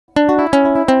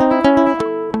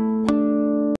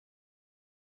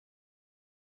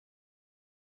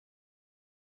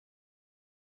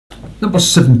Number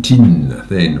 17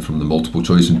 then from the multiple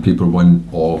choice in paper 1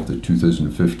 of the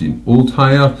 2015 Old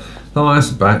Hire, the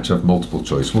last batch of multiple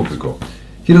choice. What have we got?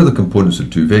 Here are the components of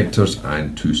two vectors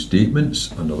and two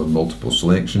statements, another multiple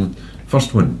selection.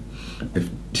 First one,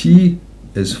 if t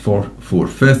is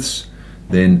 4/5,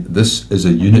 then this is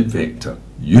a unit vector.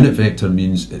 Unit vector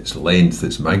means its length,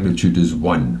 its magnitude is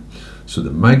 1. So the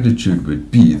magnitude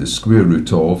would be the square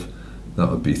root of,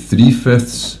 that would be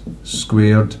 3/5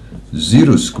 squared,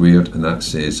 0 squared, and that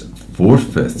says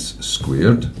 4/5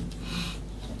 squared.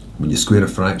 When you square a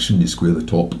fraction, you square the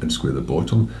top and square the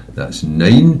bottom. That's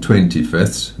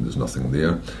 9/25, there's nothing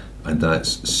there, and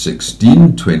that's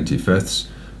 16/25.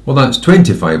 Well, that's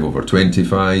 25 over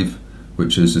 25,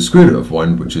 which is the square root of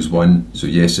 1, which is 1, so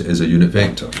yes, it is a unit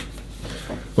vector.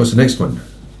 What's the next one?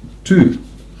 2.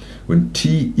 When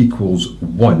t equals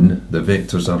 1, the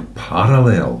vectors are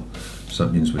parallel. So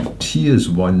that means when t is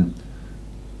 1,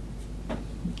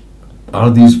 are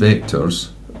these vectors,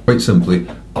 quite simply,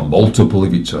 a multiple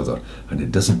of each other, and it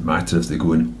doesn't matter if they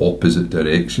go in opposite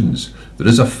directions. There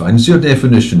is a fancier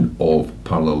definition of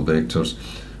parallel vectors,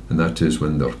 and that is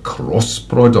when their cross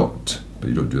product, but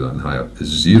you don't do that in higher, is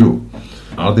 0.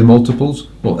 Are they multiples?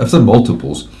 Well, if they're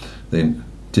multiples, then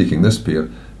taking this pair,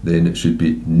 then it should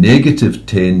be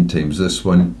 -10 times this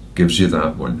one gives you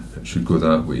that one. It should go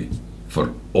that way for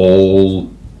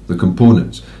all the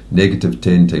components.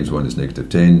 -10 times 1 is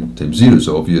 -10, times 0 is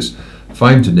obvious,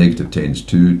 5 to -10 is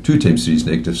 2, 2 times 3 is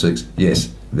 -6. Yes,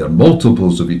 they're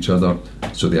multiples of each other,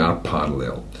 so they are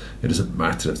parallel. It doesn't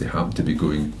matter if they happen to be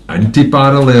going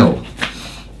anti-parallel.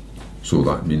 So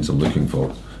that means I'm looking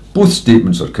for both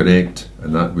statements are correct,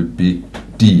 and that would be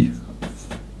D.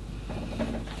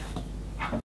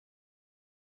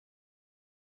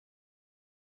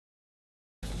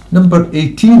 Number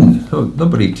 18. Oh,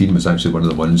 number 18 was actually one of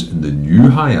the ones in the new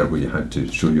hire where you had to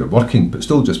show your working, but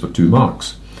still just for 2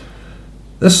 marks.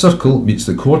 This circle meets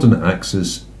the coordinate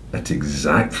axis at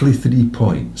exactly 3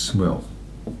 points. Well,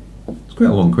 it's quite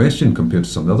a long question compared to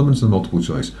some of the other ones in the multiple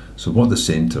choice. So what are the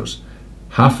centres?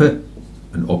 Half it,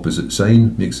 an opposite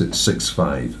sign, makes it 6,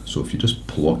 5. So if you just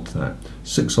plot that,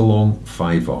 6 along,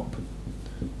 5 up.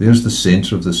 There's the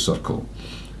centre of this circle.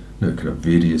 Now it can have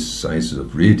various sizes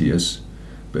of radius,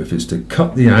 but if it's to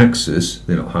cut the axis,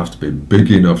 then it'll have to be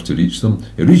big enough to reach them.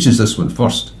 It reaches this one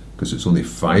first, because it's only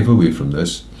 5 away from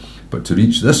this. But to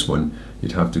reach this one,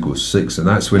 you'd have to go 6, and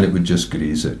that's when it would just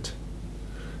graze it.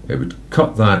 It would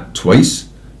cut that twice,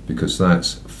 because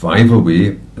that's 5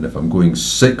 away, and if I'm going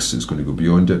 6, it's going to go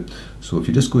beyond it. So if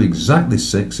you just go exactly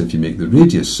 6, if you make the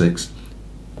radius 6,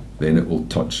 then it will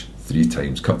touch 3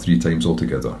 times, cut 3 times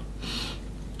altogether.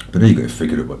 But now you've got to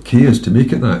figure out what k is to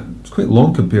make it that. It's quite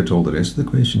long compared to all the rest of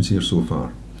the questions here so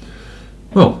far.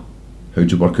 Well, how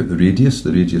do you work out the radius?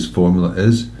 The radius formula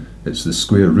is, it's the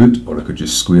square root, or I could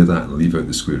just square that and leave out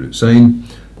the square root sign.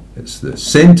 It's the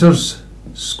centres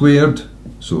squared,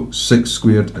 so 6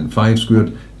 squared and 5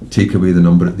 squared, take away the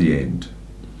number at the end.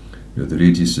 Now the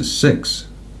radius is 6,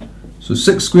 so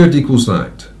 6 squared equals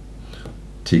that.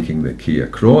 Taking the k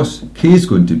across, k is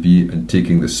going to be, and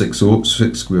taking the 6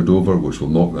 squared over, which will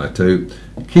knock that out,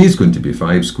 k is going to be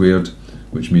 5 squared,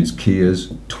 which means k is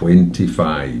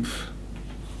 25.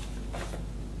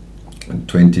 And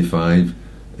 25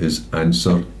 is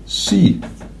answer C.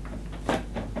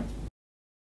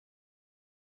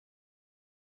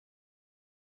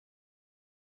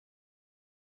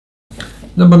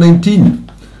 Number 19.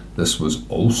 This was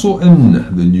also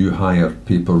in the new hire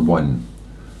paper 1.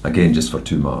 Again, just for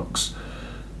 2 marks.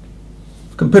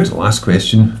 Compared to the last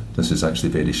question, this is actually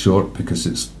very short because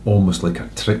it's almost like a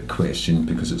trick question,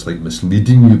 because it's like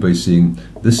misleading you by saying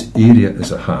this area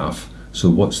is a half, so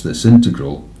what's this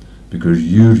integral? Because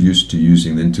you're used to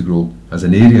using the integral as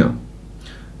an area.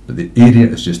 But the area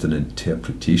is just an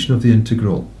interpretation of the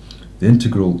integral. The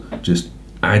integral just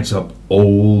adds up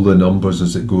all the numbers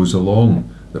as it goes along,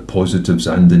 the positives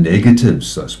and the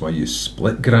negatives. That's why you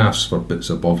split graphs for bits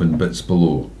above and bits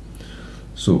below.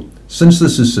 So, since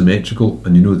this is symmetrical,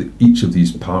 and you know that each of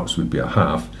these parts would be a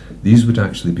half, these would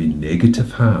actually be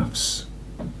negative halves.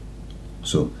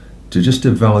 So, to just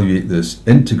evaluate this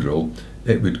integral,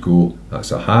 it would go,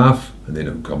 that's a half, and then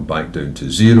it would come back down to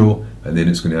 0, and then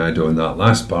it's going to add on that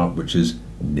last part, which is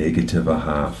negative a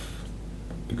half,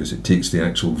 because it takes the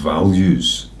actual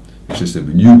values. It's just that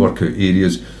when you work out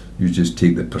areas, you just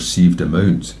take the perceived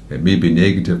amount. It may be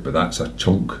negative, but that's a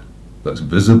chunk that's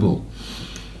visible.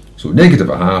 So negative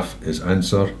a half is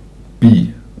answer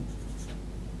B.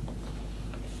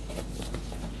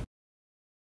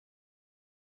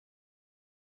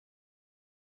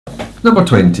 Number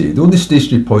 20. The only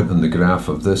stationary point on the graph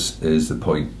of this is the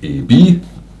point AB.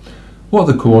 What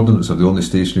are the coordinates of the only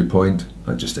stationary point?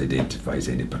 That just identifies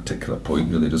any particular point,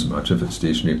 really, it doesn't matter if it's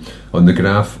stationary. On the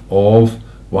graph of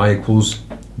y equals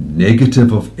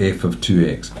negative of f of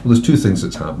 2x. Well, there's two things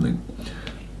that's happening.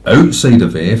 Outside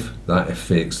of f, that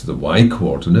affects the y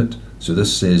coordinate. So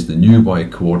this says the new y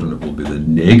coordinate will be the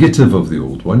negative of the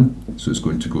old one. So it's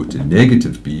going to go to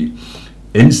negative b.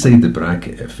 Inside the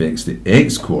bracket, it affects the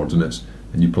x coordinates.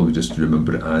 And you probably just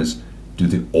remember it as do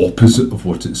the opposite of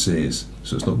what it says.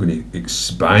 So it's not going to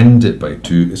expand it by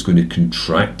 2, it's going to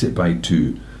contract it by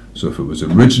 2. So if it was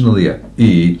originally at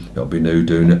a, it'll be now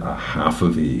down at a half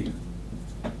of a.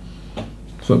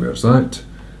 So there's that.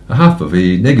 A half of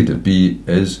a, negative b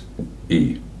is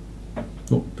a.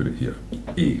 Oh, put it here,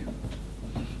 a.